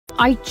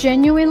I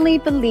genuinely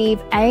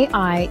believe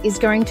AI is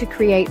going to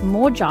create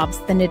more jobs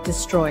than it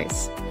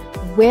destroys.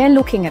 We're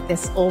looking at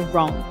this all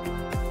wrong.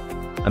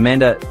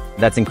 Amanda,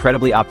 that's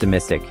incredibly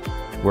optimistic.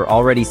 We're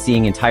already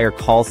seeing entire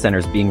call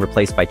centers being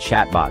replaced by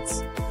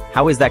chatbots.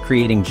 How is that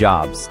creating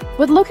jobs?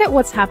 But look at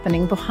what's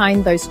happening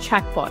behind those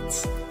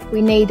chatbots.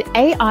 We need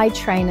AI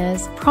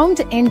trainers,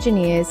 prompt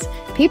engineers,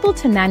 people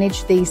to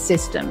manage these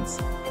systems.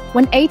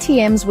 When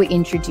ATMs were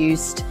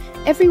introduced,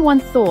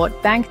 everyone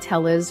thought bank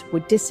tellers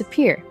would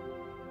disappear.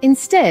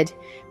 Instead,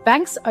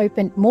 banks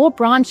opened more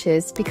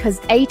branches because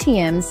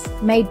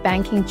ATMs made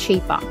banking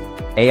cheaper.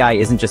 AI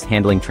isn't just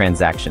handling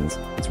transactions.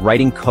 It's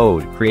writing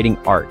code, creating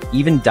art,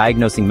 even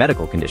diagnosing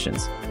medical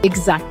conditions.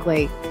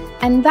 Exactly.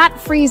 And that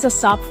frees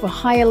us up for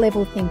higher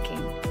level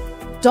thinking.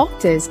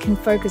 Doctors can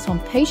focus on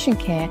patient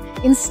care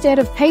instead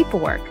of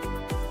paperwork.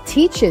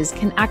 Teachers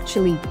can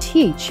actually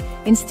teach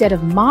instead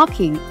of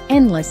marking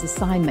endless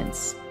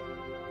assignments.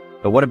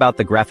 But what about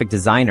the graphic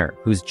designer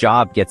whose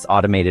job gets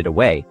automated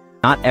away?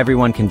 Not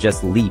everyone can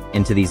just leap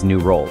into these new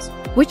roles.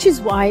 Which is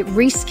why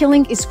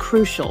reskilling is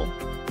crucial.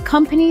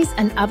 Companies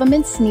and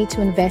governments need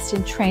to invest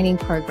in training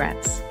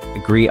programs.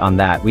 Agree on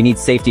that. We need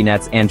safety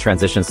nets and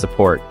transition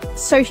support.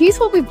 So here's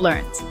what we've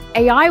learned.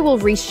 AI will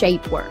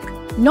reshape work,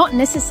 not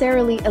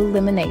necessarily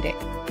eliminate it.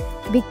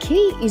 The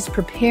key is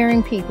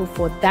preparing people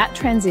for that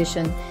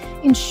transition,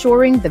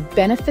 ensuring the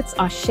benefits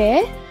are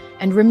shared,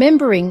 and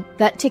remembering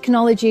that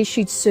technology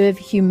should serve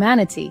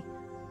humanity,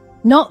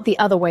 not the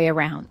other way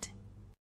around.